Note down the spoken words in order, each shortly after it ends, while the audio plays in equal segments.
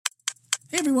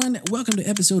Hey everyone, welcome to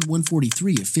episode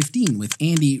 143 of 15 with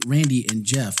Andy, Randy, and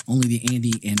Jeff. Only the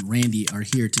Andy and Randy are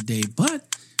here today,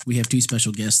 but we have two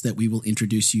special guests that we will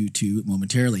introduce you to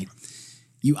momentarily.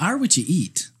 You are what you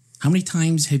eat. How many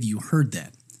times have you heard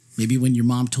that? Maybe when your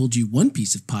mom told you one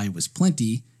piece of pie was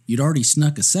plenty, you'd already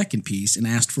snuck a second piece and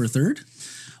asked for a third?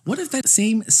 What if that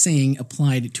same saying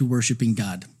applied to worshiping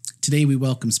God? Today we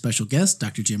welcome special guest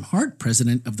Dr. Jim Hart,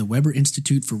 president of the Weber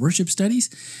Institute for Worship Studies,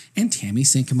 and Tammy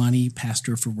Sincomani,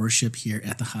 pastor for worship here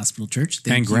at the Hospital Church.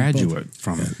 And graduate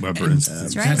from Weber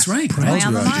Institute. That's right.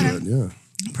 Proud graduate, yeah.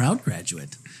 Proud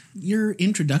graduate. Your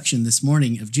introduction this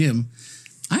morning of Jim,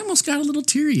 I almost got a little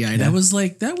teary-eyed. Yeah. I was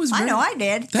like, that was very, I know I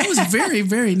did. That was very,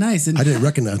 very nice. And I didn't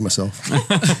recognize myself.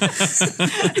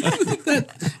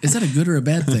 Is that a good or a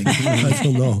bad thing? I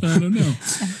don't know. I don't know.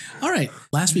 All right.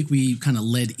 Last week, we kind of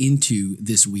led into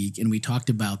this week, and we talked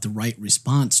about the right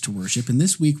response to worship. And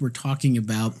this week, we're talking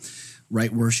about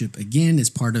right worship again as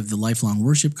part of the Lifelong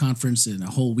Worship Conference and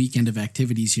a whole weekend of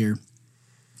activities here.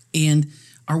 And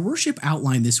our worship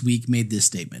outline this week made this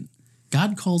statement.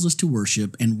 God calls us to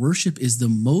worship, and worship is the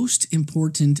most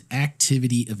important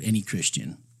activity of any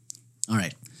Christian. All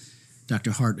right.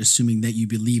 Dr. Hart, assuming that you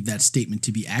believe that statement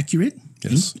to be accurate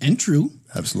Yes. and true.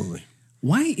 Absolutely.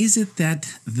 Why is it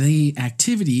that the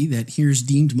activity that here is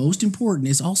deemed most important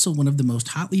is also one of the most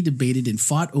hotly debated and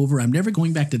fought over? I'm never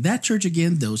going back to that church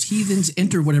again. Those heathens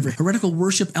enter whatever heretical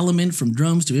worship element from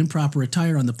drums to improper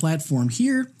attire on the platform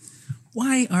here.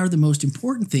 Why are the most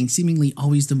important things seemingly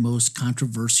always the most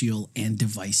controversial and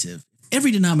divisive?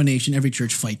 Every denomination, every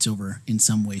church fights over in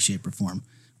some way, shape, or form.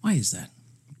 Why is that?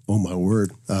 Oh, my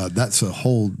word. That's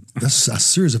a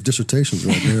series of dissertations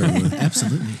right there.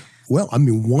 Absolutely. Well, I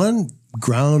mean, one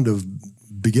ground of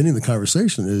beginning the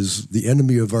conversation is the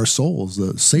enemy of our souls.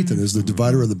 Satan is the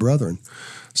divider of the brethren.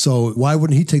 So why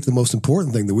wouldn't he take the most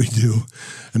important thing that we do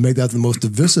and make that the most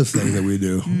divisive thing that we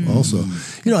do also?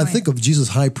 You know, I think of Jesus'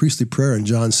 high priestly prayer in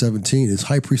John 17. His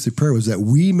high priestly prayer was that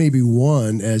we may be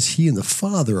one as he and the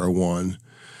Father are one,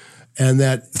 and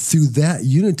that through that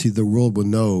unity the world will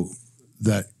know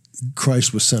that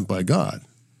Christ was sent by God.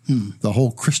 The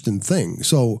whole Christian thing.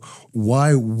 So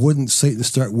why wouldn't Satan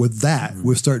start with that?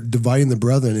 We'll start dividing the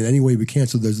brethren in any way we can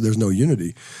so there's no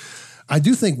unity. I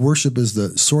do think worship is the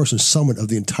source and summit of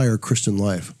the entire Christian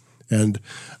life. And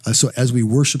so as we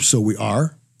worship, so we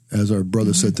are, as our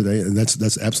brother said today, and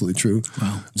that's absolutely true.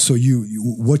 Wow. So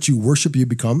what you worship, you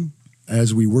become.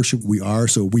 As we worship, we are.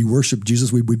 So we worship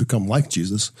Jesus, we become like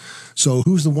Jesus. So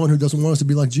who's the one who doesn't want us to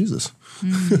be like Jesus?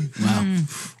 Wow.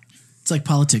 It's like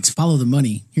politics. Follow the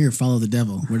money. Here, follow the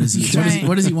devil. What does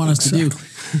he want us to do?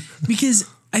 Because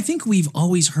I think we've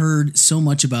always heard so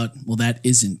much about, well, that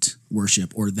isn't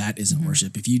worship or that isn't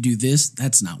worship. If you do this,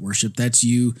 that's not worship. That's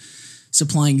you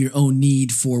supplying your own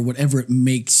need for whatever it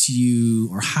makes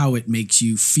you or how it makes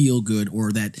you feel good,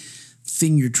 or that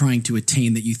thing you're trying to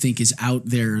attain that you think is out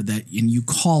there and you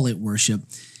call it worship.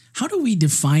 How do we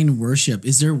define worship?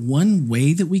 Is there one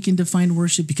way that we can define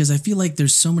worship? Because I feel like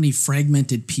there's so many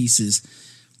fragmented pieces.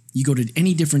 You go to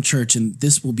any different church and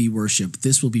this will be worship,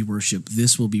 this will be worship,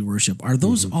 this will be worship. Are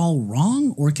those all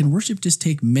wrong, or can worship just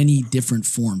take many different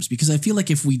forms? Because I feel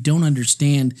like if we don't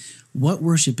understand what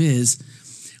worship is,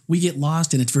 we get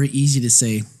lost, and it's very easy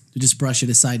to just brush it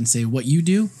aside and say, what you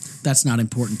do, that's not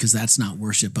important because that's not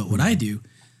worship. But what I do,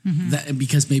 that,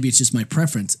 because maybe it's just my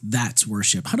preference, that's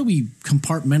worship. How do we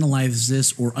compartmentalize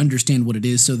this or understand what it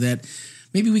is so that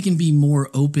maybe we can be more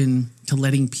open to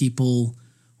letting people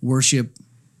worship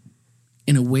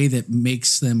in a way that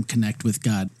makes them connect with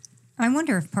God? I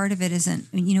wonder if part of it isn't,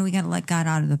 we got to let God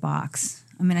out of the box.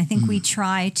 I mean, I think we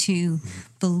try to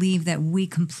believe that we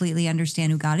completely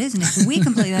understand who God is. And if we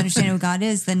completely understand who God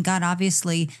is, then God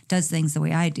obviously does things the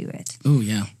way I do it. Oh,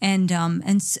 yeah. And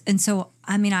so,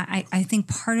 I mean, I think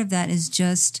part of that is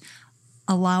just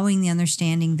allowing the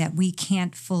understanding that we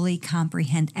can't fully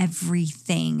comprehend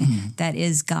everything that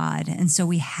is God. And so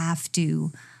we have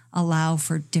to allow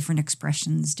for different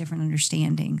expressions, different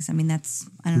understandings. I mean, I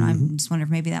don't know, I just wonder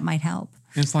if maybe that might help.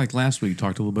 It's like last week, we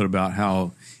talked a little bit about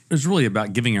how it's really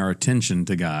about giving our attention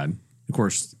to God. Of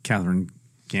course, Catherine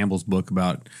Campbell's book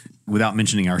about without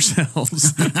mentioning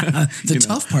ourselves. The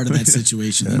tough part of that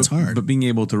situation, that's hard. But being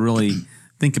able to really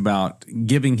think about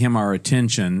giving him our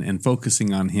attention and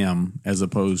focusing on him as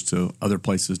opposed to other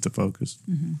places to focus.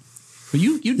 But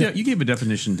you gave a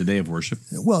definition today of worship.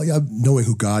 Well, yeah, knowing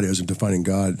who God is and defining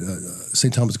God.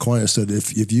 St. Thomas Aquinas said,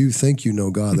 if you think you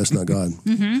know God, that's not God.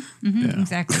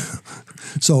 Exactly.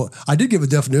 So I did give a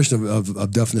definition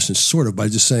of definition sort of by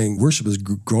just saying worship is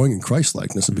growing in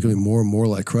Christ-likeness and becoming more and more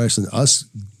like Christ, and us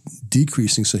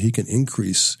decreasing so he can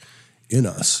increase in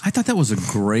us. I thought that was a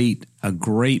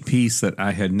great piece that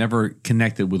I had never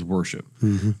connected with worship.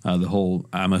 The whole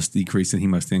 "I must decrease and He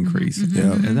must increase."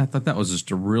 And I thought that was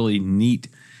just a really neat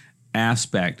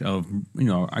aspect of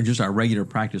just our regular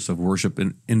practice of worship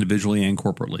individually and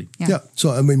corporately. Yeah.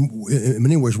 So I mean, in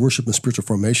many ways, worship and spiritual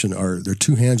formation they're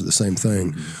two hands of the same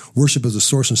thing. Worship is the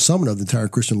source and summit of the entire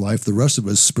Christian life. The rest of it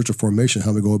is spiritual formation,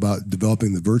 how we go about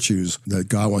developing the virtues that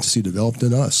God wants to see developed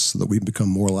in us, so that we become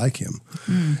more like Him.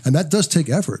 And that does take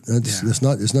effort. It's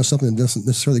not something that doesn't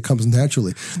necessarily comes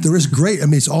naturally. There is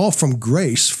it's all from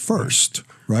grace first.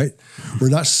 Right? We're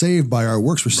not saved by our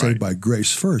works. We're saved by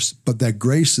grace first. But that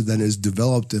grace then is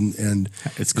developed and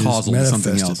it's causal to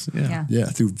something else. Yeah,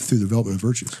 through the development of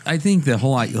virtues. I think the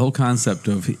whole concept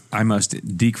of I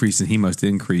must decrease and He must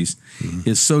increase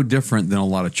is so different than a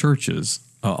lot of churches.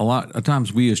 A lot of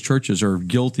times we as churches are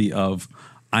guilty of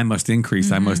I must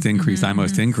increase, I must increase, I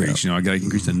must increase. I got to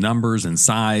increase the numbers and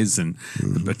size and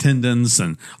attendance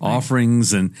and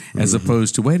offerings, and as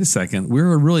opposed to, wait a second,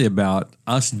 we're really about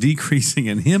us decreasing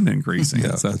and Him increasing.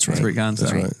 Yeah, that's right. a great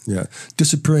concept. That's right. Yeah,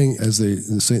 disappearing, as they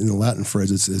say in the Latin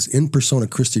phrase, is in persona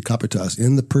Christi capitas,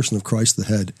 in the person of Christ the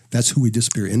head. That's who we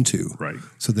disappear into. Right.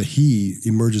 So that He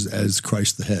emerges as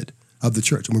Christ the head of the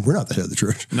church. I mean, we're not the head of the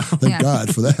church. No. Thank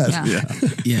God for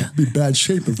that. Yeah. It'd be bad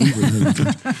shape if we were the head of the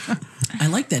church. I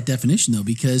like that definition, though,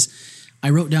 because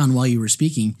I wrote down while you were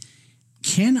speaking,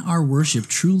 can our worship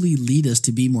truly lead us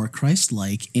to be more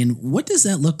Christ-like? And what does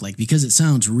that look like? Because it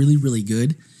sounds really, really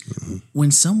good. When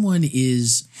someone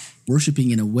is worshiping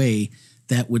in a way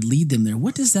that would lead them there,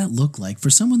 what does that look like?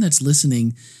 For someone that's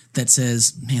listening that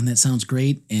says, man, that sounds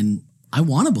great, and I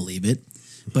want to believe it,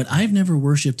 but I've never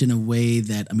worshiped in a way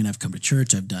that, I've come to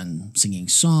church, I've done singing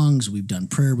songs, we've done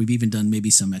prayer, we've even done maybe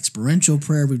some experiential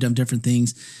prayer, we've done different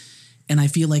things. And I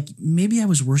feel like maybe I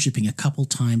was worshiping a couple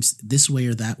times this way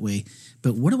or that way,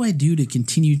 but what do I do to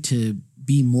continue to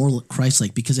be more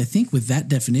Christ-like? Because I think with that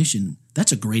definition,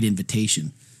 that's a great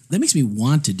invitation. That makes me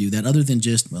want to do that, other than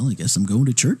just, I guess I'm going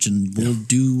to church and we'll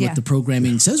do what the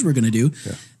programming says we're going to do.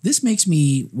 Yeah. This makes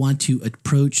me want to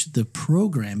approach the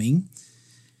programming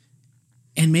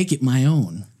and make it my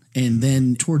own, and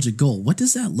then towards a goal. What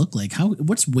does that look like?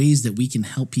 What's ways that we can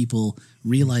help people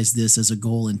realize this as a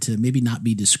goal and to maybe not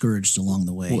be discouraged along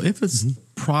the way? Well, if it's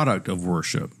product of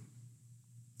worship,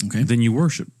 then you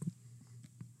worship.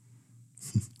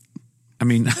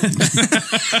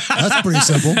 That's pretty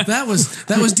simple. That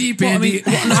was deep, Andy.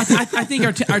 I think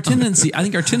our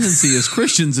tendency as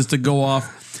Christians is to go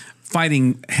off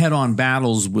fighting head-on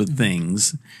battles with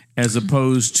things, as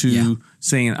opposed to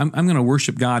saying, I'm going to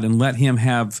worship God and let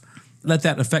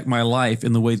that affect my life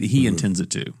in the way that He intends it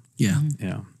to. Yeah.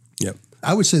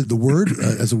 I would say the word,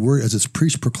 as it's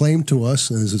preached, proclaimed to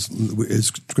us, is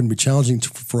going to be challenging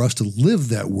for us to live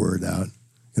that word out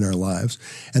in our lives.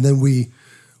 And then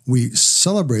we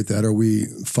celebrate that, or we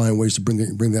find ways to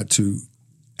bring that to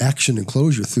action and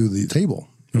closure through the table.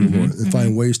 And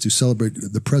find ways to celebrate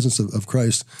the presence of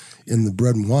Christ in the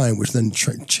bread and wine, which then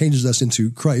changes us into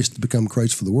Christ to become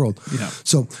Christ for the world. Yeah.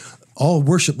 So all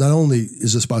worship not only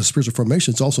is this about spiritual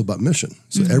formation, it's also about mission.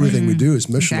 So everything we do is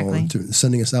missional, and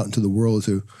sending us out into the world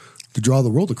to draw the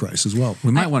world to Christ as well.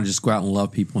 We might want to just go out and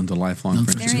love people into lifelong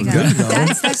friendship. There you go.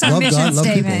 That's our mission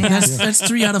statement. That's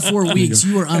 3 out of 4 weeks.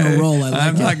 You are on a roll.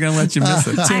 I'm not going to let you miss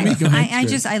it. Tammy, go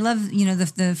ahead. I love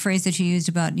the phrase that you used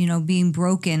about being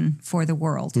broken for the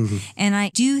world, and I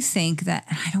do think that,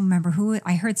 I don't remember who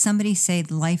I heard somebody say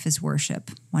life is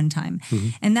worship one time,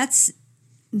 and that's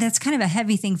kind of a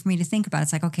heavy thing for me to think about.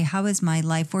 It's like, okay, how is my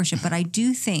life worship? But I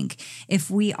do think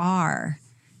if we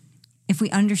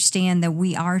understand that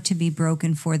we are to be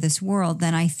broken for this world,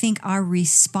 then I think our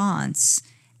response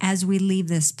as we leave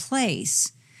this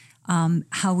place,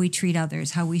 how we treat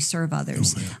others, how we serve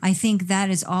others, I think that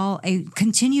is all a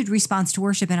continued response to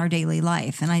worship in our daily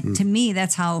life. And to me,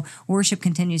 that's how worship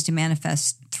continues to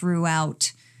manifest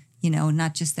throughout,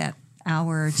 not just that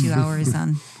hour or 2 hours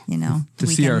on, to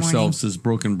see ourselves as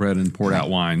broken bread and poured out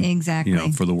wine.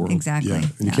 Exactly. For the world. Exactly. Yeah.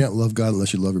 And you can't love God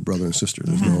unless you love your brother and sister.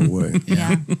 There's no way.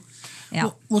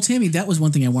 Yeah. Well, Tammy, that was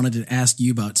one thing I wanted to ask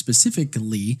you about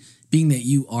specifically, being that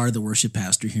you are the worship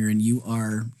pastor here and you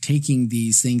are taking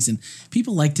these things, and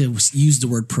people like to use the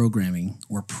word programming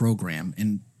or program.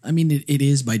 And it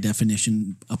is by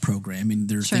definition a program, and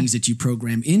there are things that you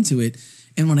program into it.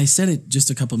 And when I said it just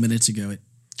a couple minutes ago, it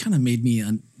kind of made me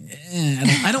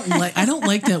I don't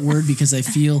like that word, because I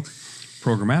feel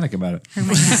programmatic about it.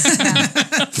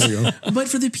 There you go. But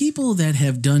for the people that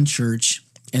have done church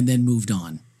and then moved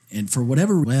on, And for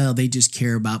whatever, they just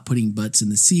care about putting butts in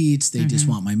the seats. They just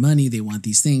want my money. They want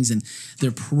these things. And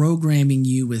they're programming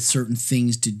you with certain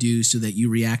things to do so that you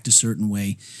react a certain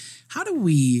way. How do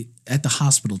we, at the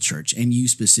hospital church, and you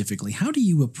specifically, how do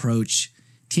you approach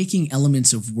taking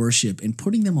elements of worship and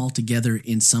putting them all together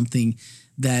in something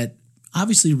that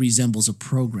obviously resembles a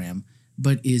program,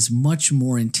 but is much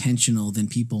more intentional than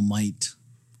people might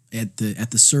at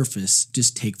the surface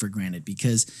just take for granted?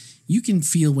 Because you can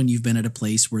feel when you've been at a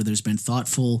place where there's been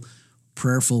thoughtful,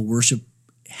 prayerful worship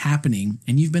happening,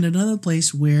 and you've been at another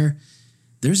place where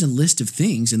there's a list of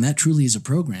things, and that truly is a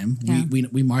program. Yeah.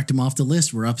 We marked them off the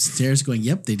list. We're upstairs going,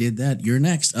 yep, they did that. You're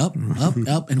next. Up,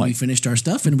 and we finished our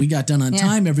stuff, and we got done on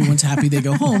time. Everyone's happy. They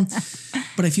go home.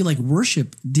 But I feel like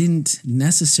worship didn't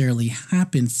necessarily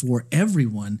happen for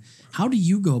everyone. How do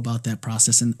you go about that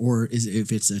process? And or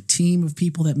if it's a team of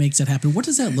people that makes that happen, what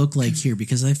does that look like here?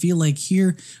 Because I feel like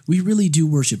here we really do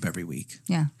worship every week.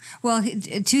 Yeah. Well,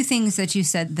 two things that you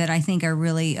said that I think are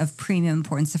really of premium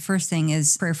importance. The first thing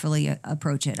is prayerfully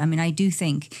approach it. I mean, I do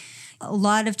think a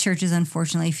lot of churches,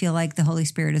 unfortunately, feel like the Holy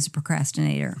Spirit is a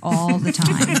procrastinator all the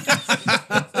time.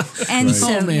 And Right.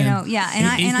 so, man.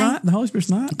 and He's not? The Holy Spirit's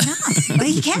not? Well,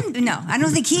 he can. No, I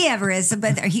don't think he ever is,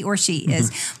 but he or she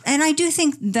is. And I do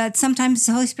think that sometimes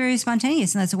the Holy Spirit is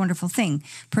spontaneous, and that's a wonderful thing.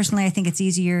 Personally, I think it's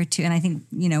easier to, and I think,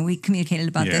 we communicated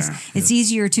about this. It's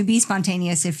easier to be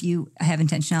spontaneous if you have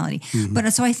intentionality.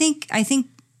 But so I think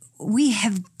we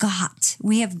have got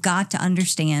to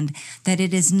understand that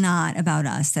it is not about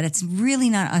us, that it's really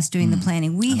not us doing the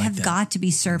planning. We have got to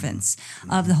be servants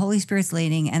of the Holy Spirit's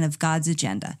leading and of God's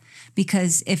agenda.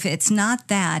 Because if it's not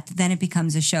that, then it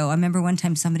becomes a show. I remember one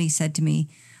time somebody said to me,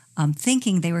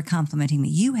 thinking they were complimenting me,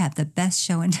 "You have the best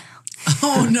show in town."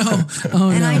 Oh no!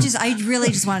 And I really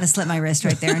just wanted to slip my wrist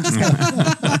right there and just go,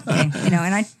 okay,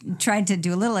 and I tried to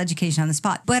do a little education on the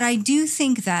spot. But I do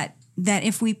think that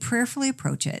if we prayerfully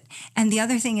approach it, and the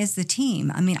other thing is the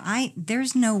team. I mean,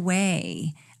 there's no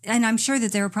way. And I'm sure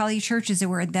that there are probably churches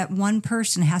where that one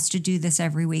person has to do this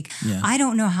every week. Yeah. I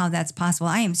don't know how that's possible.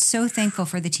 I am so thankful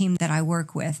for the team that I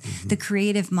work with, the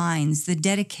creative minds, the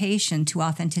dedication to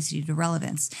authenticity, to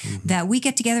relevance, that we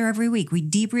get together every week. We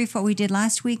debrief what we did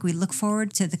last week. We look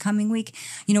forward to the coming week.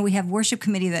 We have worship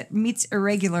committee that meets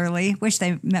irregularly. Wish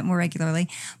they met more regularly.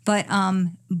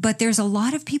 But there's a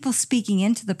lot of people speaking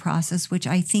into the process, which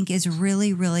I think is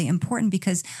really, really important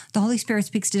because the Holy Spirit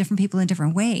speaks to different people in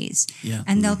different ways. Yeah.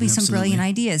 And there'll be some Absolutely. brilliant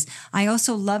ideas. I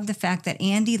also love the fact that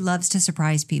Andy loves to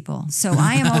surprise people. So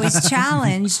I am always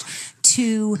challenged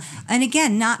to, and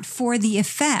again, not for the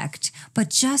effect, but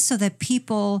just so that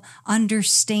people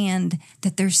understand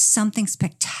that there's something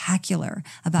spectacular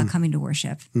about coming to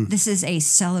worship. This is a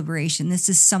celebration. This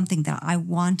is something that I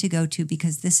want to go to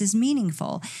because this is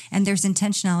meaningful. And there's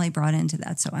intentionality brought into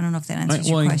that. So I don't know if that answers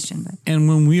your question. But And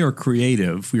when we are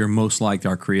creative, we are most like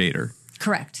our Creator.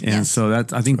 correct. And Yes. so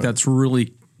I think that's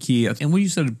really key. And when you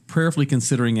said prayerfully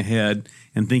considering ahead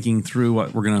and thinking through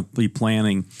what we're going to be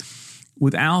planning,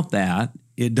 without that,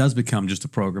 it does become just a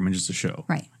program and just a show.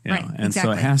 Right, You know? right, And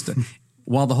exactly. so it has to,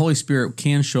 while the Holy Spirit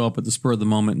can show up at the spur of the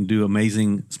moment and do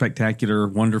amazing, spectacular,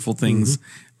 wonderful things,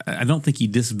 I don't think he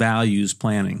disvalues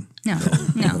planning. No.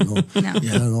 I don't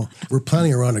know. We're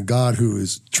planning around a God who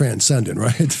is transcendent,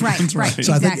 right? Right. So I think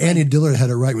exactly. Annie Dillard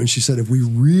had it right when she said, if we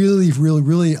really, really,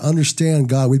 really understand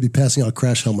God, we'd be passing out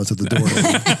crash helmets at the door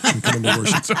when we come into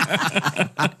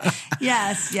worship.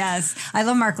 Yes. I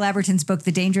love Mark Labberton's book,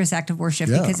 The Dangerous Act of Worship,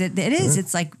 Yeah. because it is.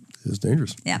 It's like, It's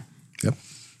dangerous. yeah. Yep.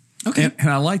 Okay. And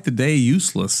I like the day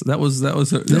useless. That was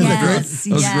Yes,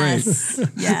 great.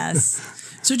 yes.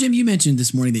 So, Jim, you mentioned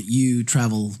this morning that you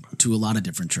travel to a lot of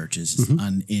different churches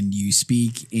and you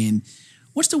speak. And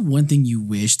what's the one thing you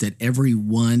wish that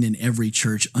everyone in every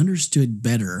church understood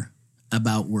better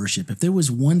about worship? If there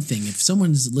was one thing, if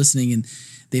someone's listening and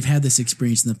they've had this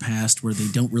experience in the past where they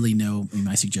don't really know, I mean,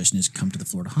 my suggestion is come to the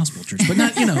Florida Hospital Church, but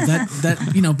not,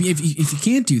 if you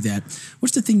can't do that,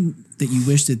 what's the thing that you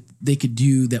wish that they could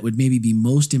do that would maybe be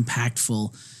most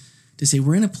impactful to say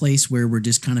we're in a place where we're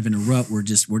just kind of in a rut, we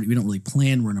don't really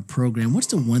plan, we're in a program. What's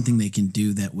the one thing they can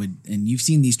do that would, and you've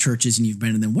seen these churches and you've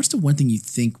been in them, what's the one thing you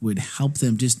think would help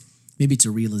them, just maybe it's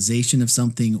a realization of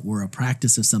something or a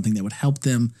practice of something that would help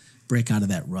them break out of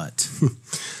that rut?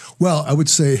 Well, I would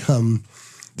say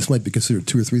this might be considered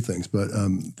two or three things, but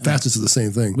fastest is the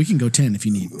same thing. We can go 10 if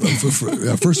you need.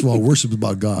 First of all, worship is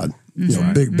about God.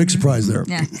 Big surprise there.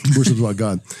 Yeah. Worship is about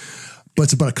God. But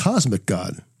it's about a cosmic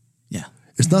God. Yeah.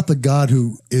 It's not the God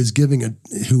who is giving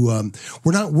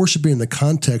we're not worshiping in the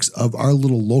context of our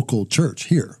little local church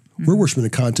here. We're worshiping in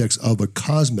the context of a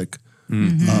cosmic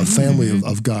family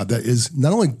of God that is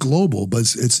not only global, but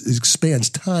it expands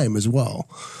time as well.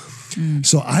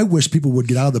 So I wish people would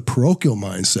get out of the parochial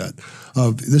mindset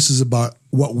of this is about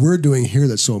what we're doing here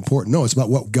that's so important. No, it's about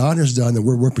what God has done, and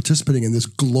we're participating in this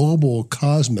global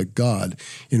cosmic God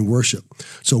in worship.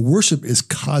 So worship is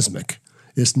cosmic.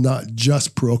 It's not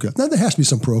just parochial. Now there has to be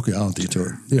some parochiality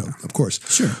to it, of course.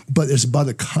 Sure. But it's about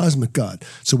a cosmic God.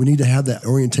 So we need to have that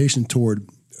orientation toward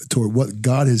what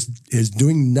God is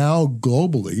doing now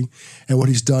globally and what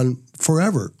he's done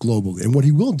forever globally and what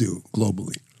he will do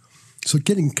globally. So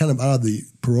getting kind of out of the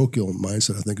parochial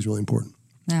mindset, I think, is really important.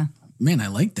 Yeah. Man, I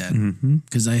like that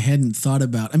because I hadn't thought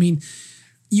about. I mean,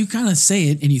 you kind of say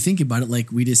it and you think about it like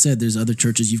we just said. There's other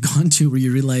churches you've gone to where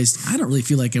you realized I don't really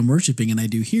feel like I'm worshiping, and I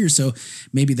do here. So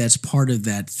maybe that's part of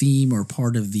that theme or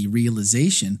part of the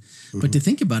realization. But to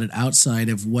think about it outside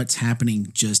of what's happening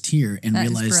just here and That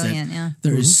realize is brilliant, that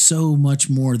there is so much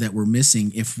more that we're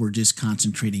missing if we're just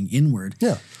concentrating inward.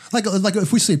 Yeah. Like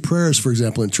if we say prayers, for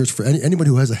example, in church, for anybody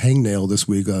who has a hangnail this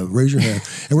week, raise your hand.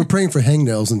 And we're praying for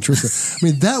hangnails in church. I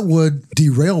mean, that would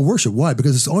derail worship. Why?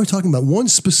 Because it's always talking about one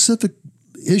specific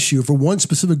issue for one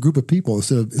specific group of people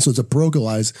so it's a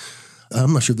parochialized,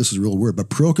 I'm not sure if this is a real word, but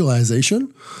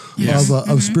parochialization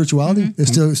of spirituality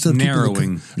instead of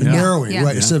narrowing. Narrowing, Yeah.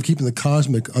 right, instead of keeping the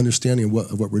cosmic understanding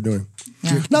of what we're doing.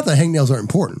 Yeah. Not that hangnails aren't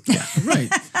important. Yeah,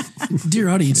 right. Dear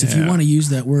audience, if you want to use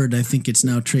that word, I think it's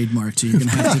now trademarked. So you're going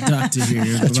to have to talk to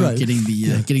here about right. getting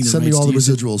the Send me rights all to the use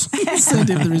it. residuals. Send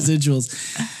him the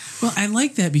residuals. Well, I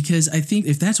like that because I think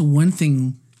if that's one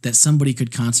thing that somebody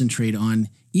could concentrate on,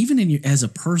 even as a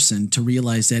person, to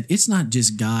realize that it's not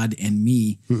just God and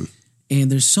me,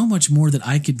 and there's so much more that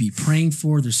I could be praying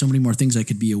for. There's so many more things I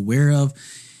could be aware of.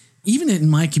 Even in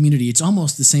my community, it's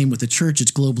almost the same with the church.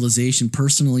 It's globalization.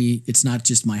 Personally, it's not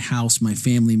just my house, my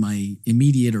family, my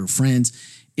immediate or friends.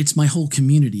 It's my whole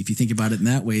community, if you think about it in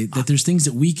that way, that there's things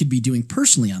that we could be doing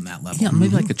personally on that level. Yeah,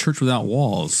 maybe like a church without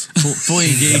walls, fully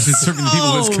engaged in serving the people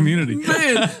of its community.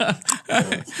 Man,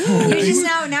 You just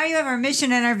now you have our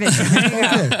mission and our vision. There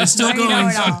you go. it's still Now you going. know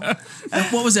it all.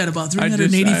 What was that, about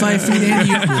 385 feet in?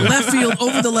 Left field,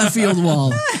 over the left field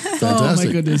wall. Oh, my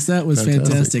goodness. That was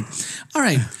fantastic. All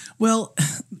right. Well,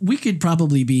 we could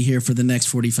probably be here for the next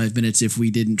 45 minutes if we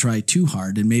didn't try too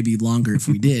hard, and maybe longer if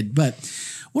we did. But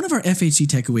one of our FHC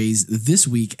takeaways this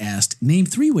week asked, name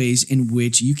 3 ways in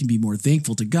which you can be more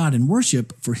thankful to God and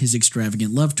worship for his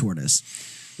extravagant love toward us.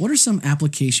 What are some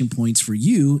application points for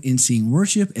you in seeing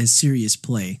worship as serious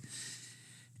play?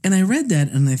 And I read that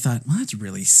and I thought, well, that's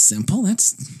really simple.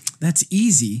 That's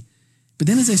easy. But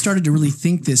then as I started to really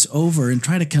think this over and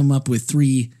try to come up with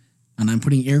 3, and I'm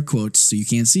putting air quotes so you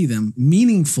can't see them,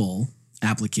 meaningful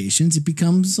applications, it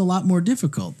becomes a lot more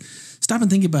difficult. Stop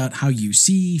and think about how you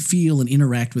see, feel, and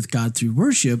interact with God through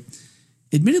worship.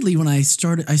 Admittedly, when I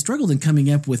struggled in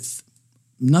coming up with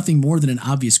nothing more than an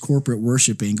obvious corporate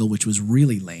worship angle, which was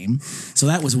really lame. So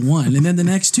that was one. And then the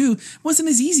next 2 wasn't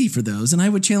as easy for those. And I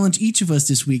would challenge each of us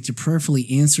this week to prayerfully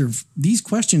answer these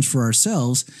questions for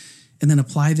ourselves and then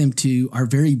apply them to our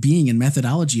very being and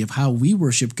methodology of how we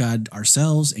worship God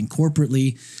ourselves and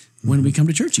corporately when we come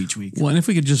to church each week. Well, and if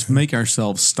we could just make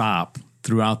ourselves stop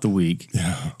throughout the week,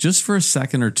 just for a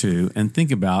second or 2, and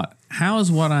think about how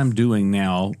is what I'm doing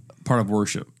now part of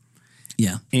worship?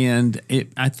 Yeah. And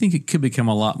I think it could become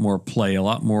a lot more play, a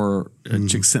lot more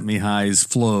Csikszentmihalyi's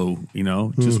flow,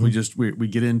 just we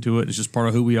get into it. It's just part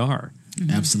of who we are.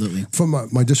 Absolutely. From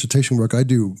my dissertation work, I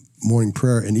do morning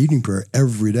prayer and evening prayer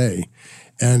every day.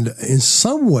 And in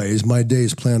some ways, my day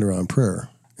is planned around prayer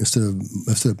instead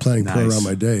of planning prayer around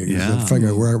my day. Yeah.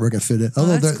 Figuring out where I can fit it.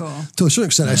 Although that's cool. To a certain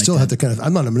extent, I still have to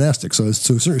I'm not a monastic, so to a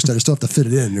certain extent, I still have to fit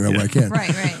it in where I can.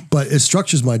 Right. But it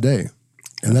structures my day.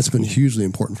 And that's been hugely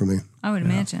important for me. I would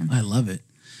imagine. I love it.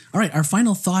 All right, our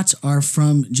final thoughts are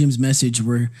from Jim's message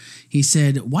where he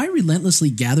said, why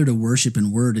relentlessly gather to worship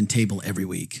in word and table every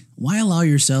week? Why allow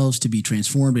yourselves to be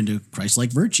transformed into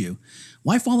Christ-like virtue?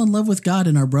 Why fall in love with God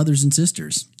and our brothers and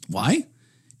sisters? Why?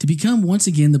 To become once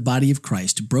again the body of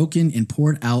Christ, broken and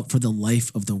poured out for the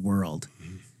life of the world.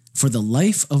 For the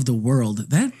life of the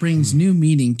world, that brings new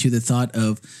meaning to the thought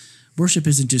of worship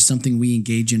isn't just something we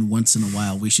engage in once in a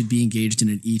while. We should be engaged in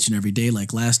it each and every day.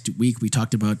 Like last week, we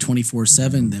talked about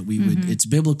 24/7, that we would, it's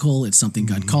biblical. It's something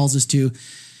God calls us to.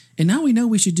 And now we know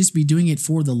we should just be doing it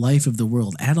for the life of the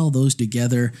world. Add all those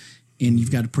together and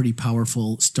you've got a pretty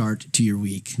powerful start to your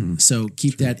week. So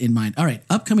keep that in mind. All right.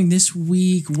 Upcoming this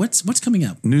week, what's coming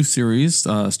up? New series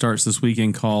starts this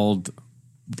weekend called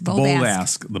The Bold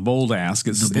Ask. The Bold Ask.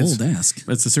 It's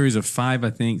a series of 5, I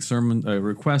think,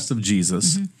 requests of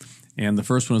Jesus. And the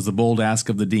first one is the bold ask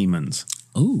of the demons.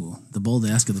 Oh, the bold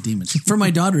ask of the demons. For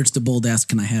my daughter, it's the bold ask,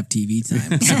 can I have TV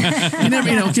time? So, you never,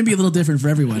 it can be a little different for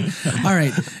everyone. All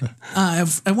right. I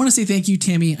want to say thank you,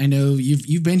 Tammy. I know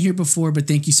you've been here before, but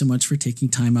thank you so much for taking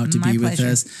time out to be with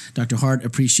us. Dr. Hart,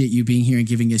 appreciate you being here and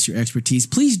giving us your expertise.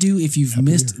 Please do, if you've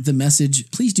missed the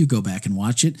message, please do go back and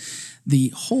watch it. The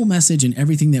whole message and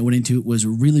everything that went into it was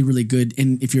really, really good.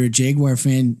 And if you're a Jaguar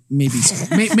fan, maybe skip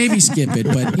it.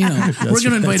 But, we're going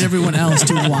to invite everyone else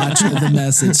to watch the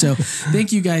message. So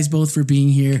thank you guys both for being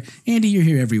here. Andy, you're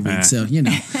here every week. So,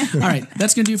 All right.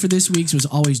 That's going to do it for this week. So as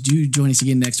always, do join us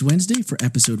again next Wednesday for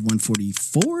episode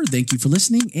 144. Thank you for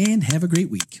listening and have a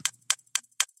great week.